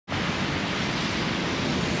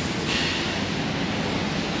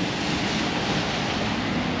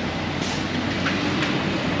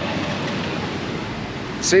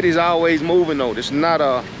city's always moving though. It's not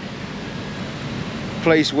a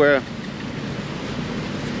place where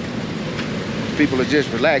people are just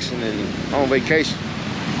relaxing and on vacation.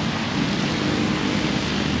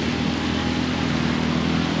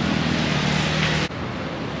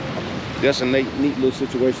 That's a neat little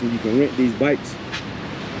situation. You can rent these bikes.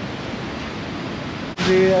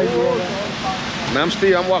 And I'm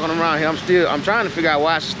walking around here. I'm trying to figure out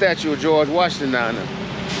why it's a statue of George Washington down there.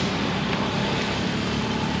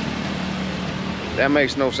 That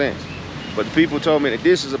makes no sense. But the people told me that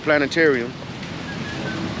this is a planetarium.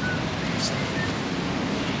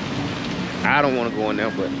 I don't want to go in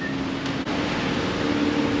there, but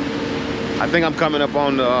I think I'm coming up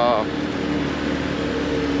on the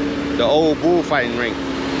old bullfighting ring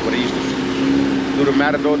where they used to do the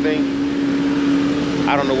matador thing.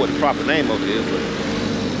 I don't know what the proper name of it is,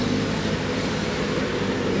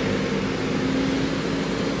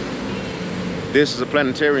 but this is a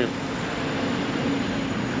planetarium.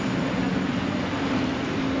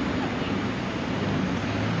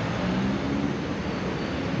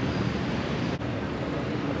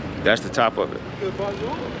 That's the top of it.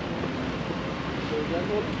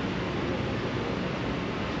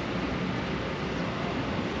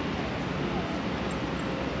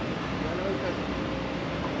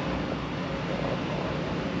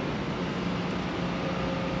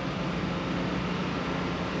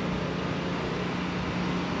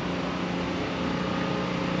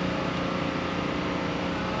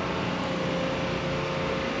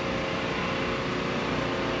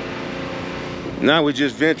 Now we're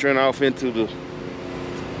just venturing off into the,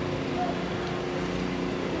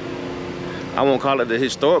 I won't call it the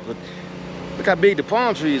historic, but look how big the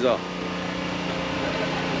palm trees are.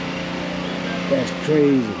 That's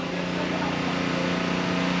crazy.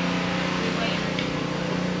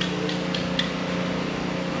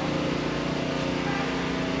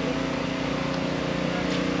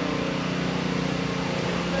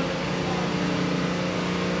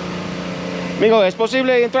 Amigo, ¿es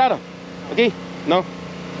posible entrar aquí? No.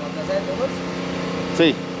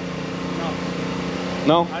 Sí.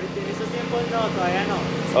 No. Ahorita en estos tiempos no, todavía no.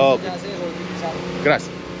 Oh. Ya se dejó de utilizar.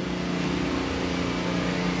 Gracias.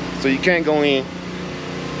 So you can't go in.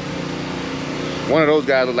 One of those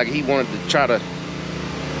guys looked like he wanted to try to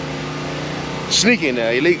sneak in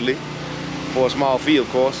there illegally for a small fee, of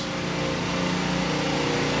course.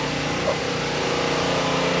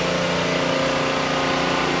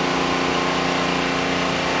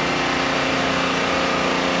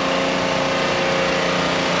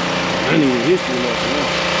 I need a history lesson now.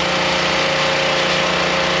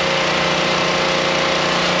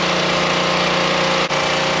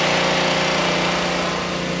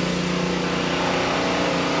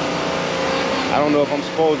 I don't know if I'm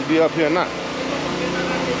supposed to be up here or not.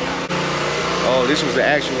 Oh, this was the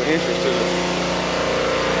actual entrance to the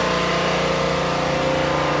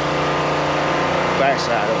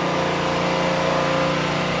backside of it.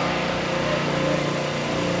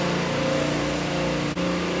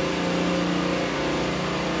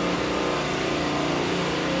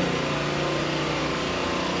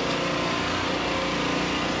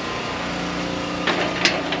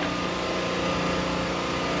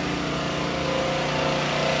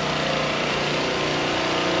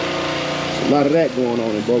 A lot of that going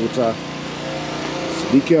on in Bogota.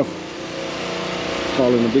 So be careful.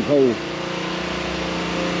 Falling in a big hole.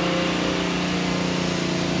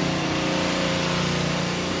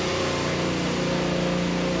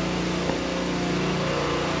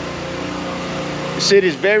 The city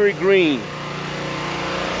is very green.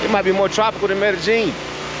 It might be more tropical than Medellin,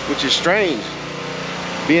 which is strange.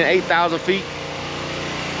 Being 8,000 feet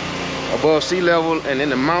above sea level and in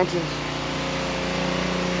the mountains.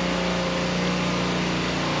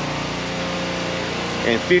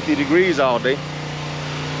 And 50 degrees all day.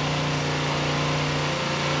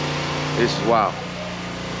 This is wild.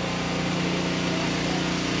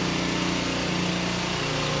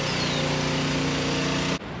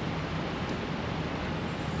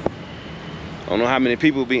 I don't know how many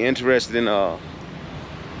people will be interested in a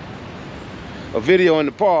video in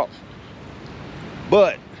the park,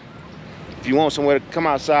 but if you want somewhere to come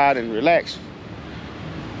outside and relax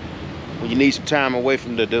when you need some time away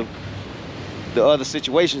from the other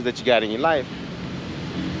situations that you got in your life,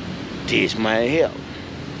 this might help.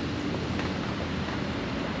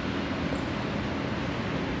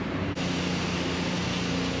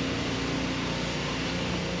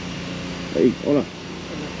 Hey, hold on.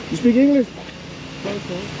 You speak English?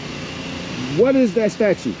 Okay. What is that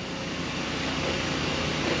statue?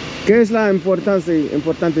 ¿Qué es la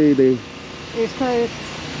importante de? Esta es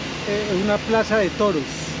una plaza de toros.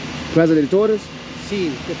 Plaza de Toros?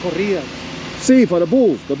 sí, de corridas. Sí, for the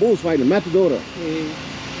bulls fighting, matadora,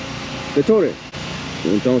 de torre.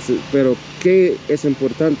 Entonces, pero ¿qué es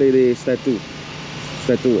importante de estatua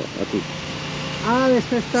aquí? Ah, de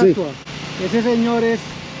esta estatua. Sí. Ese señor es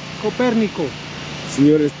Copérnico.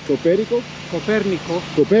 ¿Señor es Copérnico?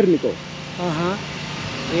 Copérnico. Ajá.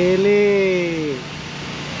 Él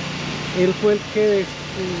fue el que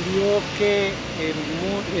descubrió que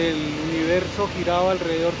el universo giraba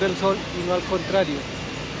alrededor del Sol y no al contrario.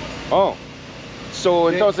 Oh,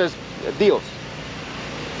 entonces, Dios.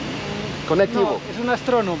 Conectivo. No, es un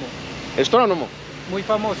astrónomo. Astrónomo. Muy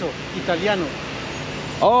famoso, italiano.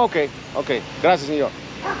 Oh, ok. Gracias, señor.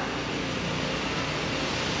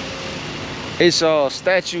 It's a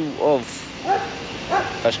statue of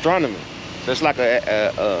astronomy. So it's like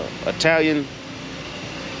a Italian.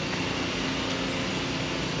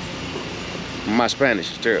 My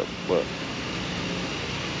Spanish is terrible, but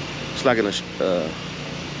it's like an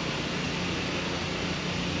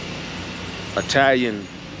Italian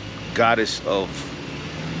goddess of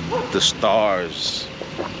the stars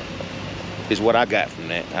is what I got from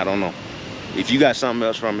that. I don't know if you got something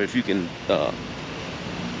else from it. If you can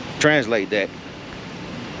translate that,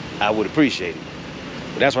 I would appreciate it.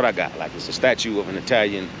 But that's what I got. Like, it's a statue of an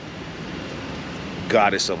Italian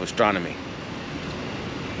goddess of astronomy.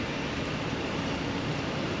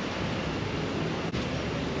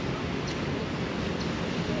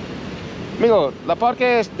 Amigo, ¿la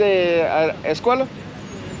parque es de escuela?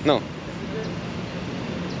 No.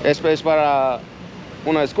 ¿Es para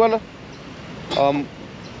una escuela? Oh,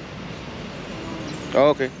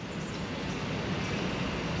 okay.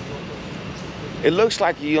 It looks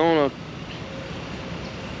like you own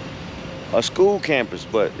a school campus,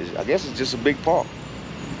 but I guess it's just a big park.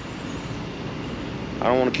 I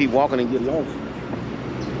don't want to keep walking and get lost.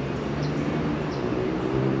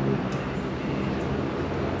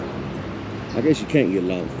 I guess you can't get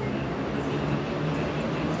lost.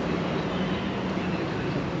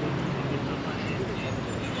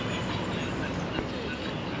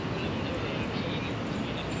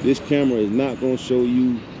 This camera is not going to show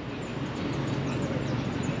you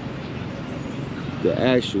the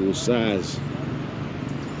actual size.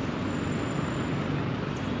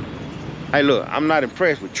 Hey, look, I'm not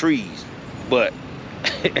impressed with trees, but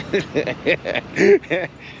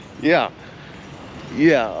yeah,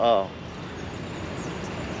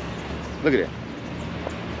 look at that.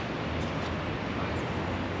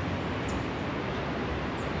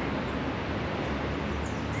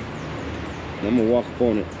 I'm gonna walk up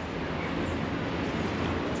on it.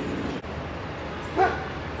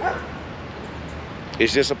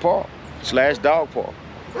 It's just a park / dog park.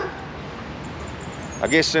 I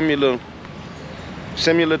guess similar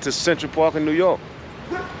to Central Park in New York.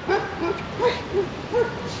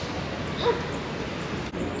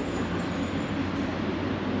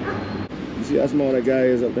 You see how small that guy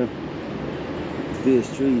is up there?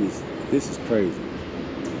 These trees. This is crazy.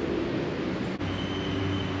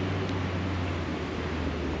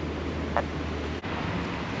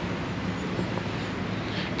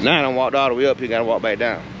 Now I done walked all the way up here, gotta walk back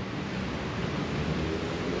down.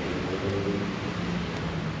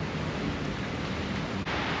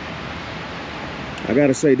 I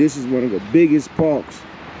gotta say, this is one of the biggest parks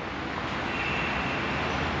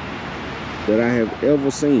that I have ever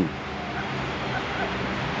seen.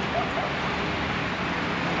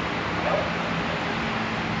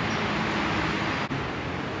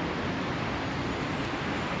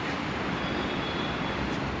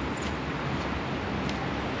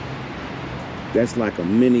 That's like a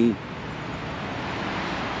mini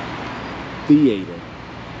theater.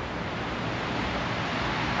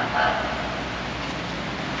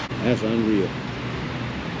 That's unreal.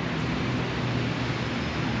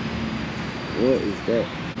 What is that?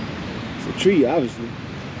 It's a tree, obviously.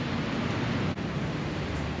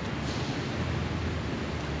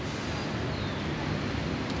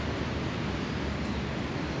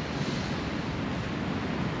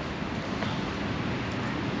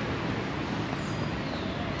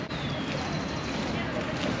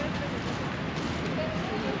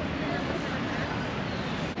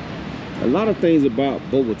 A lot of things about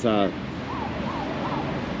Bogota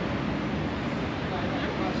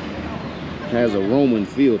has a Roman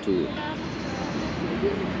feel to it.